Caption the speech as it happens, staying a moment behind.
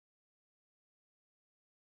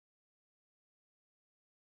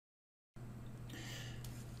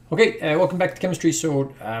Okay, welcome back to chemistry.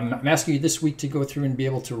 So I'm asking you this week to go through and be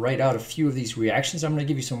able to write out a few of these reactions. I'm going to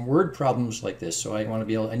give you some word problems like this. So I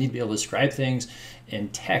need to be able to describe things in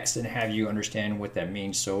text and have you understand what that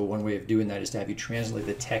means. So one way of doing that is to have you translate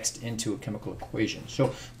the text into a chemical equation.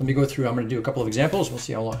 So let me go through. I'm going to do a couple of examples. We'll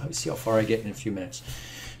see how far I get in a few minutes.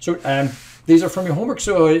 So these are from your homework.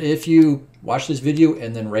 So if you watch this video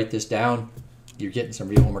and then write this down, you're getting some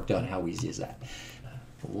real homework done. How easy is that?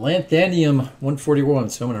 Lanthanum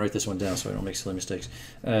 141. So I'm going to write this one down so I don't make silly mistakes.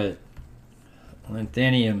 Lanthanum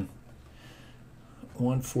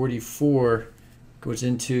 144 goes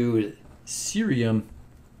into cerium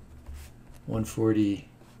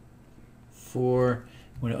 144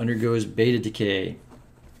 when it undergoes beta decay.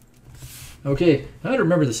 Okay, I don't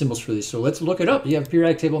remember the symbols for these, so let's look it up. You have a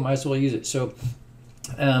periodic table, might as well use it. So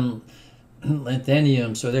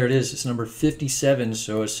lanthanum, so there it is. It's number 57,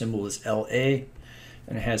 so a symbol is La.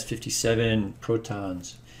 And it has 57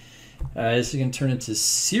 protons. This is going to turn into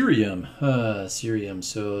cerium. Cerium.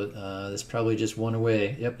 So that's probably just one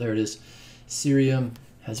away. Yep, there it is. Cerium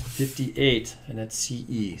has 58, and that's Ce.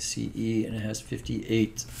 Ce, and it has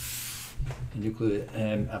 58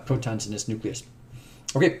 protons in its nucleus.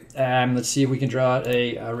 Okay, let's see if we can draw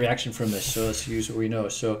a reaction from this. So let's use what we know.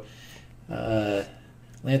 So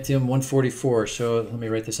lanthanum 144. So let me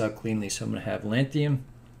write this out cleanly. So I'm going to have lanthanum,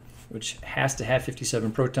 which has to have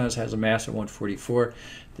 57 protons, has a mass of 144.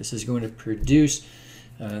 This is going to produce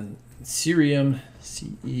cerium, Ce,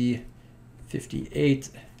 58,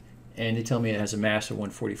 and they tell me it has a mass of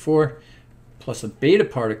 144, plus a beta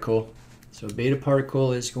particle. So a beta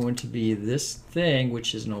particle is going to be this thing,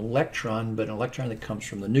 which is an electron, but an electron that comes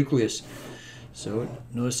from the nucleus. So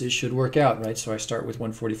notice it should work out, right? So I start with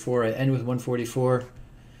 144, I end with 144,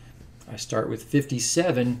 I start with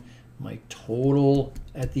 57, my total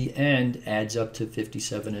at the end adds up to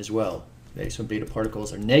 57 as well. Okay, so beta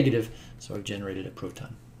particles are negative, so I've generated a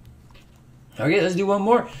proton. Okay, let's do one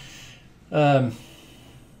more. Where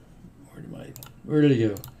did it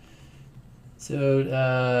go? So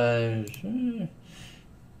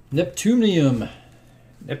neptunium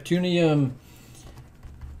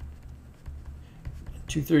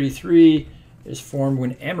 233 is formed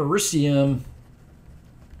when americium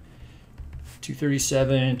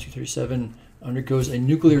 237 undergoes a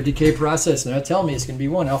nuclear decay process. Now tell me it's going to be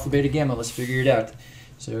one, alpha, beta, gamma. Let's figure it out.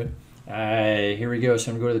 So here we go.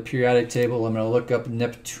 So I'm going to go to the periodic table. I'm going to look up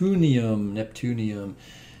neptunium.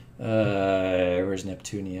 Where's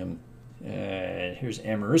neptunium? Here's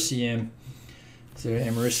americium. So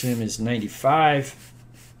americium is 95.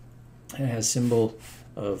 It has symbol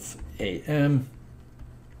of Am.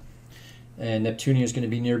 And neptunium is going to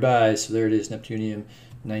be nearby. So there it is, neptunium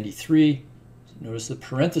 93. Notice the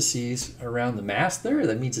parentheses around the mass there.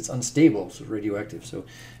 That means it's unstable, so radioactive. So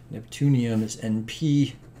neptunium is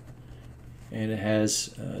Np, and it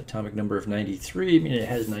has an atomic number of 93, meaning it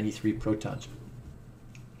has 93 protons.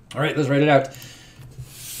 All right, let's write it out.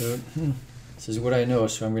 So this is what I know.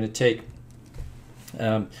 So I'm going to take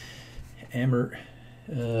what did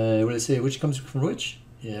I say? Which comes from which?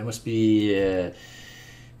 Yeah, it must be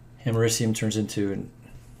americium turns into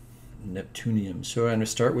neptunium. So I'm going to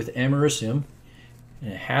start with americium.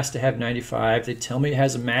 And it has to have 95. They tell me it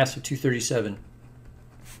has a mass of 237.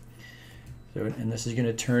 So, and this is going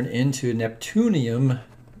to turn into neptunium,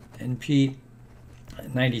 Np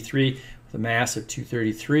 93, with a mass of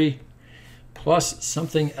 233, plus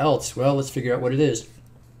something else. Well, let's figure out what it is.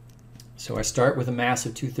 So I start with a mass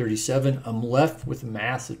of 237. I'm left with a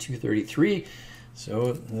mass of 233. So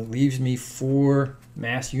it leaves me 4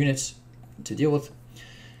 mass units to deal with.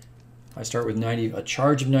 I start with a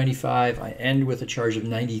charge of 95. I end with a charge of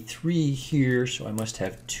 93 here, so I must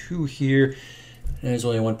have 2 here. And there's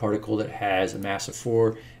only one particle that has a mass of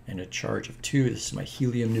 4 and a charge of 2. This is my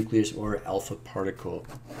helium nucleus, or alpha particle.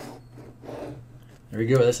 There we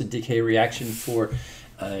go. That's a decay reaction for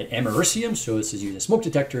americium. So this is using smoke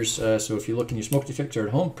detectors. So if you look in your smoke detector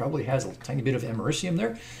at home, probably has a tiny bit of americium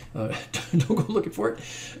there. Don't go looking for it.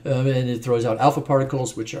 And it throws out alpha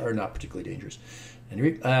particles, which are not particularly dangerous.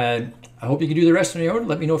 Anyway, I hope you can do the rest on your own.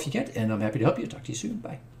 Let me know if you can't, and I'm happy to help you. Talk to you soon.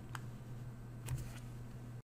 Bye.